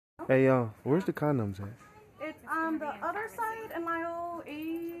Hey y'all, where's the condoms at? It's on the other side in aisle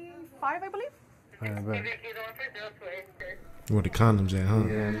A5, I believe. Alright, Where the condoms at, huh?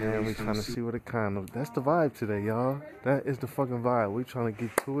 yeah, man, we trying to see where the condoms. That's the vibe today, y'all. That is the fucking vibe. We trying to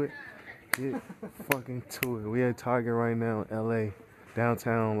get to it. Get fucking to it. We at Target right now, LA,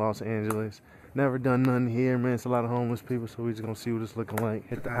 downtown Los Angeles. Never done nothing here, man. It's a lot of homeless people, so we just gonna see what it's looking like.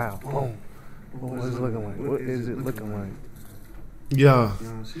 Hit the aisle. Boom. What is it looking like? What is it looking like? Yeah.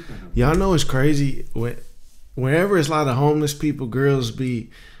 Y'all know it's crazy. Wherever it's a lot of homeless people, girls be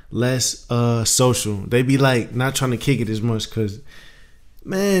less social. They be like not trying to kick it as much because,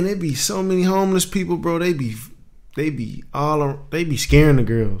 man, it be so many homeless people, bro. They be scaring the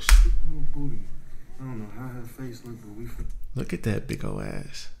girls. Booty. I don't know how her face look, but we. Look at that big old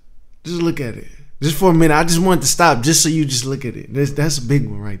ass. Just look at it. Just for a minute. I just wanted to stop just so you just look at it. That's a big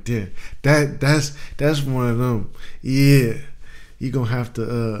one right there. That's one of them. Yeah. You gonna have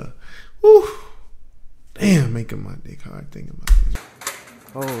to whew. Damn, making my dick hard thinking about this.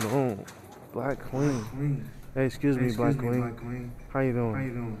 Hold on. Black Queen. Hey, excuse me, Black Queen. How you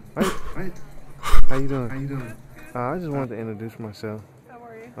doing? How you doing? I just wanted to introduce myself. How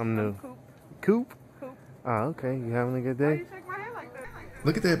are you? I'm new. Coop. Coop? Ah, okay. You having a good Why day? you shake my hair like that?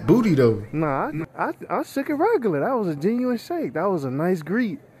 Look at that booty though. Nah, I shook it regular. That was a genuine shake. That was a nice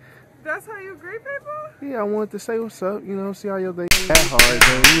greet. That's how you greet people? Yeah, I wanted to say what's up, you know, see how your day that hard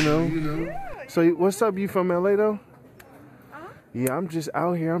though, you know. Yeah. So what's up, you from LA though? Uh-huh. Yeah, I'm just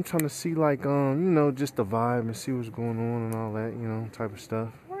out here. I'm trying to see like you know, just the vibe and see what's going on and all that, you know, type of stuff.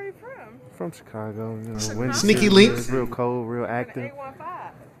 Where are you from? From Chicago, you know. Chicago? Windy Sneaky City, links. It's real cold, real An active.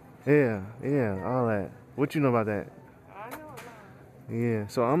 815. Yeah, all that. What you know about that? I know a lot. Yeah,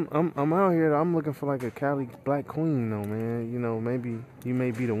 so I'm out here. I'm looking for like a Cali Black Queen though, man. You know, maybe you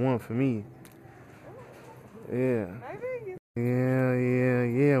may be the one for me. Yeah. Maybe.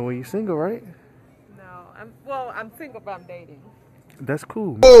 Yeah. Well, you single, right? No, I'm single, but I'm dating. That's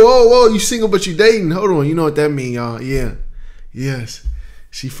cool. Whoa, you single but you dating. Hold on, you know what that mean, y'all. Yeah. Yes.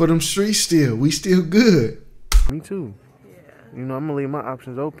 She for them streets still. We still good. Me too. Yeah. You know, I'm gonna leave my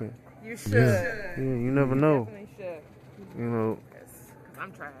options open. You should. Yeah, you never know. Definitely should. You know, Cause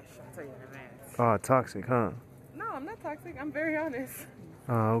I'm trash. I'll tell you in advance. oh, toxic, huh? No, I'm not toxic. I'm very honest.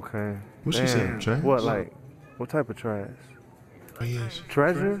 Oh, okay. What she Damn. said, trash? What, like, what type of trash? Oh, yes.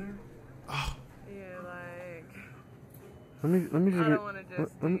 Treasure? Oh, Yeah, like Let me just. I don't want to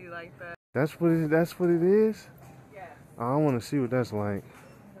just let me- be like that. That's what it is. Yeah. I want to see what that's like.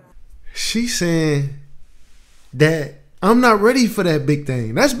 she saying that I'm not ready for that big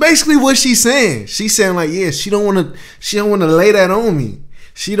thing. That's basically what she's saying. She's saying like, yeah, she don't want to lay that on me.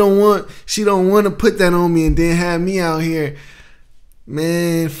 She don't want to put that on me and then have me out here,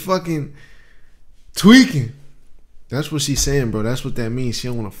 man, fucking tweaking. That's what she's saying, bro. That's what that means. She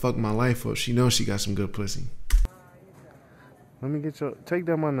don't want to fuck my life up. She knows she got some good pussy. Let me take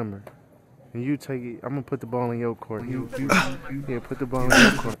down my number, and you take it. I'm gonna put the ball in your court. Yeah, put the ball in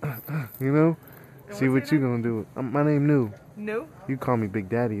your court. You know, see what you gonna do. My name New. No. You call me Big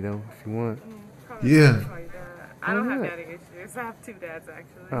Daddy though, if you want. Yeah. I don't have Alright. daddy issues. I have two dads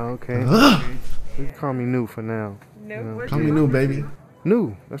actually. Oh, okay. Ugh. You can call me New for now. No. where's Call your me new, mom? baby.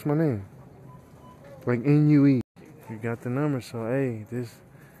 New, that's my name. Like N-U-E. You got the number, so hey, this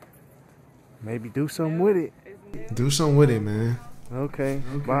maybe do something with it. Do something with it, man. Okay.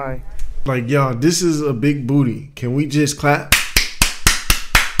 Bye. Like, y'all, this is a big booty. Can we just clap?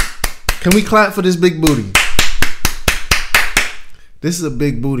 Can we clap for this big booty? This is a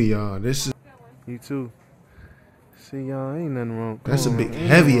big booty, y'all. This is You too. See y'all, ain't nothing wrong. That's Come a on, big, ain't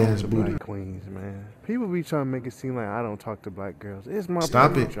heavy nothing wrong ass with booty. Black queens, man. People be trying to make it seem like I don't talk to black girls. It's my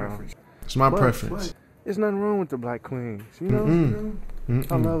Stop preference, it. y'all. It's my But preference. There's nothing wrong with the black queens. You know,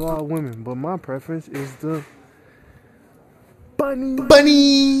 I love all women, but my preference is the bunny.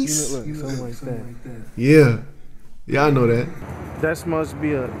 Bunnies. You know, look, something like that. Yeah. Yeah, I know that. That must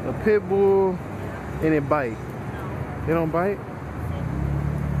be a pit bull, and it bite. It don't bite?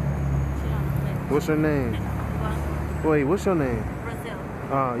 What's her name? Wait, what's your name?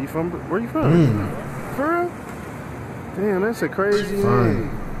 Brazil. You from? Where you from? For real? Damn, that's a crazy Fine. name.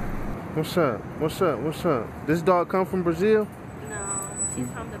 What's up? This dog come from Brazil? No, she's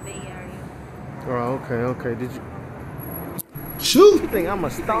from the Bay Area. Oh, okay. Did you Shoot. think I'm a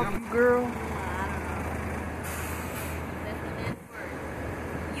stalker girl? I don't know. That's the best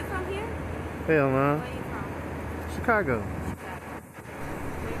word. You from here? Hell Where nah. are you from? Chicago.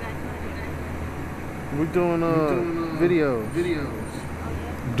 What you guys doing? We're doing videos.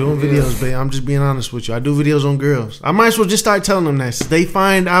 Doing videos, babe. I'm just being honest with you. I do videos on girls. I might as well just start telling them that. So they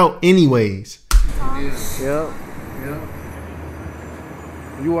find out anyways. Yep.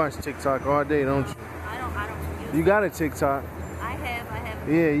 You watch TikTok all day, don't you? I don't use You got a TikTok. I have.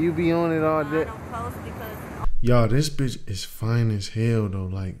 Yeah, you be on it all I day. don't post because Y'all, this bitch is fine as hell though.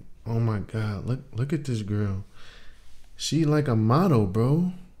 Like, oh my god, look at this girl. She like a model,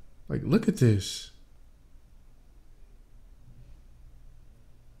 bro. Like, look at this.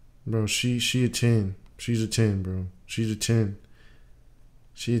 Bro, she a 10. She's a 10, bro. She's a 10.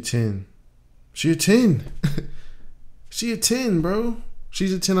 She a 10. She a 10. She a 10, bro.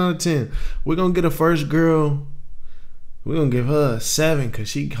 She's a 10 out of 10. We're gonna get a first girl. We're gonna give her a 7 because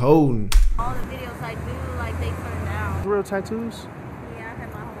she holding. all the videos I do, like they turn down. Real tattoos? Yeah, I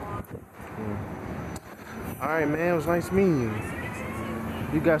had my whole arm. All right, man. It was nice meeting you.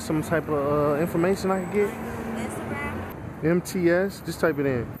 You got some type of information I can get? Instagram? MTS? Just type it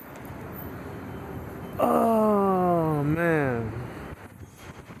in. Oh, man.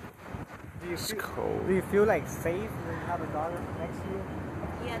 It's cold. Do you feel like safe when you have a daughter next to you?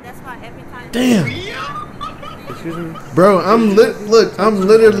 Yeah, that's why every time. Damn. Excuse me? Bro, look, I'm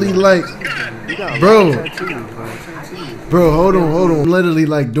literally like, You got a Bro. lot of tattoos, man. bro, hold on. I'm literally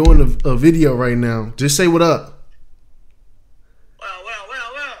like doing a video right now. Just say what up. Well.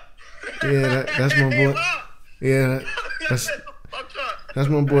 Yeah, that's my boy. Yeah, What's up? that's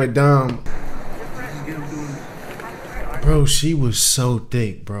my boy Dom. Bro, she was so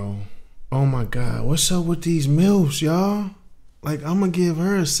thick, bro. Oh my god, what's up with these MILFs, y'all? Like, I'm gonna give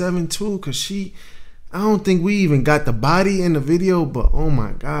her a 7 too, cause I don't think we even got the body in the video, but oh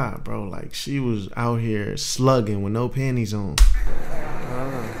my god, bro, like she was out here slugging with no panties on.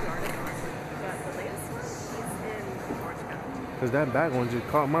 Cause that back one just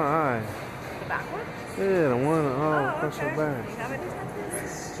caught my eye. The back one? Yeah, the one across your You back. have any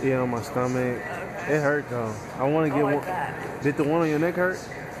tattoos? Yeah, on my stomach. It hurt though. I want to get one. Did the one on your neck hurt?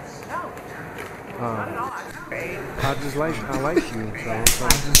 No. Not at all. I'm great. I like you. So.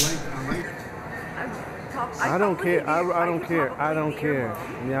 I don't care. I don't care. I don't care.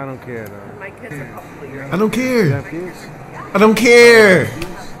 Yeah, I don't care though. My kids are probably your I don't You care. have kids? I don't care. 5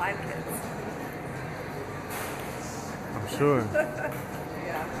 kids.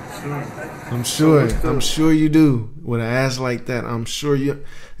 I'm sure. I'm sure you do. With an ass like that, I'm sure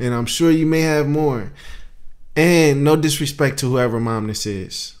you may have more. And no disrespect to whoever mom this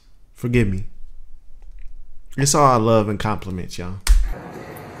is. Forgive me. It's all love and compliments, y'all.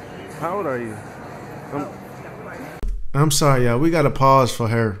 How old are you? I'm sorry, y'all. We got to pause for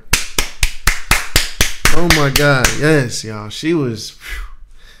her. Oh my God. Yes, y'all. She was. Whew.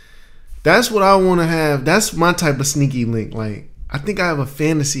 That's what I want to have. That's my type of sneaky link. Like, I think I have a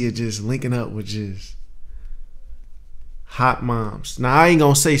fantasy of just linking up with just hot moms. Now, I ain't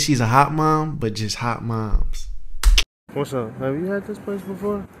going to say she's a hot mom, but just hot moms. What's up? Have you had this place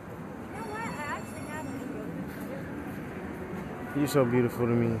before? You're so beautiful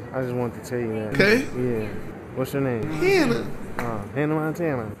to me. I just wanted to tell you that. Okay. Yeah. What's your name? Hannah. Hannah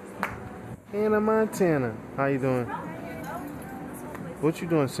Montana. Hannah Montana. How you doing? What you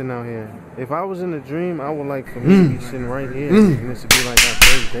doing sitting out here? If I was in a dream, I would like for me to be sitting right here. And this would be like our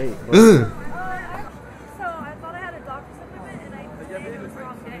first date. But So I thought I had a doctor's appointment and I today was the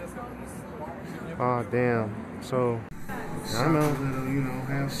wrong day, so oh, damn. So, I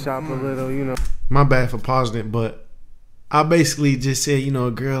know. Shop a little, you know. My bad for pausing it, but I basically just said, you know,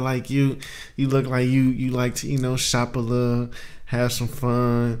 a girl like you look like you like to, you know, shop a little, have some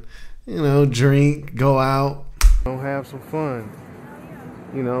fun, you know, drink, go out. Don't have some fun.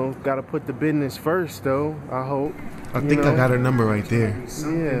 You know, gotta put the business first, though, I hope. I think I got her number right there.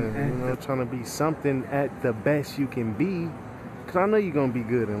 Yeah, you know, trying to be something at the best you can be. Because I know you're going to be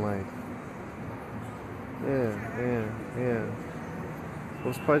good in life. Yeah. It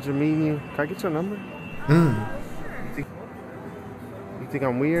was a pleasure meeting you. Can I get your number? You think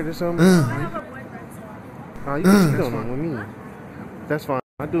I'm weird or something? Oh, you can cheat on them with me. That's fine.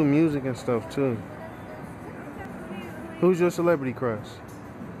 I do music and stuff, too. Who's your celebrity crush?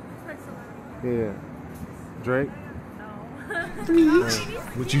 Yeah. Drake?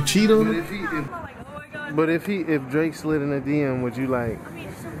 Would you cheat on him? But if Drake slid in a DM, would you like? I mean,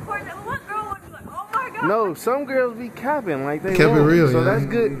 of course, what girl would be like, oh my god? No, some girls be capping like they Kept it won't. real, So yeah. that's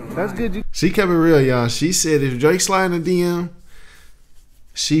good. That's good. You She kept it real, y'all. She said if Drake slide in the DM,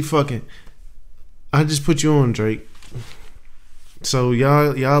 she fucking. I just put you on, Drake. So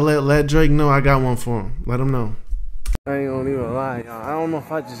y'all let Drake know I got one for him. Let him know. I ain't gonna even lie, y'all. I don't know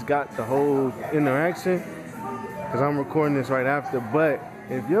if I just got the whole interaction because I'm recording this right after. But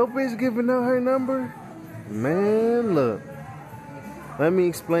if your bitch giving out her number, man, look. Let me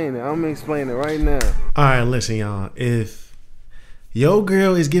explain it. I'm gonna explain it right now. All right, listen, y'all. If your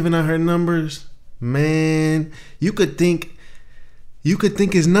girl is giving out her numbers, man, you could think You could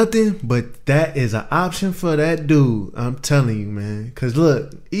think it's nothing, but that is an option for that dude. I'm telling you, man. Cause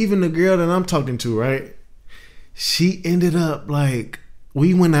look, even the girl that I'm talking to, right? She ended up like,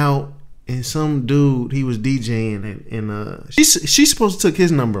 we went out and some dude, he was DJing and she supposed to took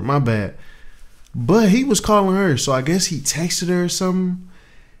his number, my bad. But he was calling her, so I guess he texted her or something.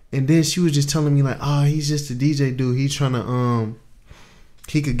 And then she was just telling me like, oh, he's just a DJ dude. He's trying to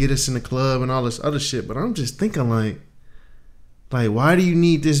he could get us in the club and all this other shit. But I'm just thinking like why do you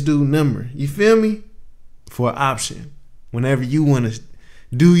need this dude number? You feel me? For an option. Whenever you want to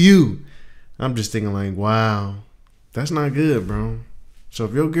do you. I'm just thinking like, wow, that's not good, bro. So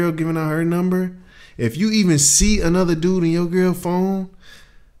if your girl giving out her number, if you even see another dude in your girl phone,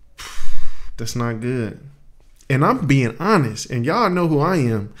 that's not good. And I'm being honest, and y'all know who I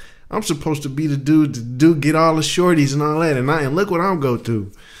am. I'm supposed to be the dude to get all the shorties and all that, and look what I'm go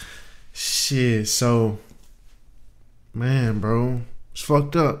through. Shit, so man, bro, it's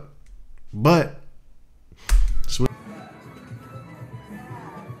fucked up. But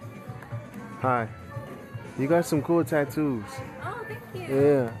Hi. You got some cool tattoos. Oh, thank you.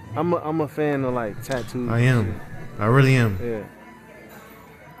 Yeah. I'm a fan of like tattoos. I am. I really am. Yeah.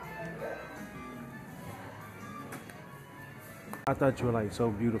 I thought you were like so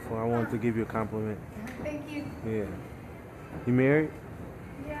beautiful. I wanted to give you a compliment. Thank you. Yeah. You married?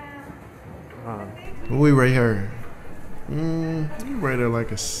 Yeah. We rate her. You rate her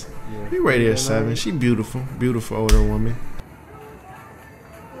like a. Yeah. You rate her a 7. She beautiful, beautiful older woman.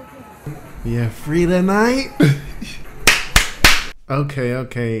 Yeah, free tonight.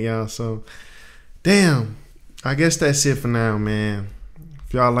 Okay, y'all. So, damn. I guess that's it for now, man.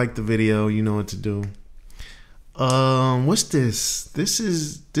 If y'all like the video, you know what to do. What's this? This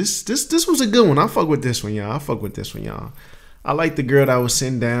was a good one. I fuck with this one, y'all. I like the girl that was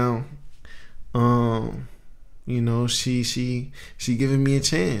sitting down. You know, she giving me a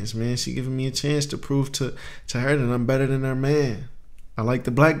chance, man. She giving me a chance to prove to her that I'm better than her man. I like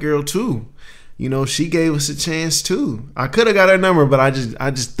the black girl too. You know, she gave us a chance too. I could have got her number, but I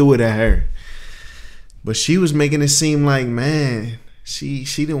just threw it at her. But she was making it seem like, man, she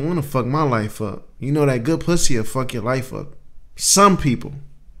didn't want to fuck my life up. You know that good pussy will fuck your life up. Some people.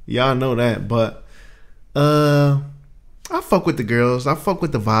 Y'all know that. But I fuck with the girls. I fuck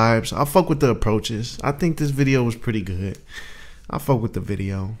with the vibes. I fuck with the approaches. I think this video was pretty good. I fuck with the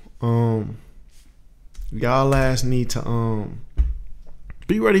video. Y'all last need to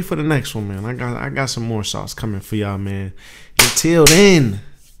be ready for the next one, man. I got some more sauce coming for y'all, man. Until then,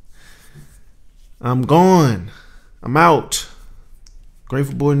 I'm gone. I'm out.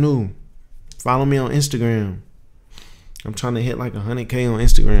 Grateful Boy New. Follow me on Instagram. I'm trying to hit like 100K on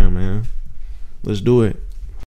Instagram, man. Let's do it.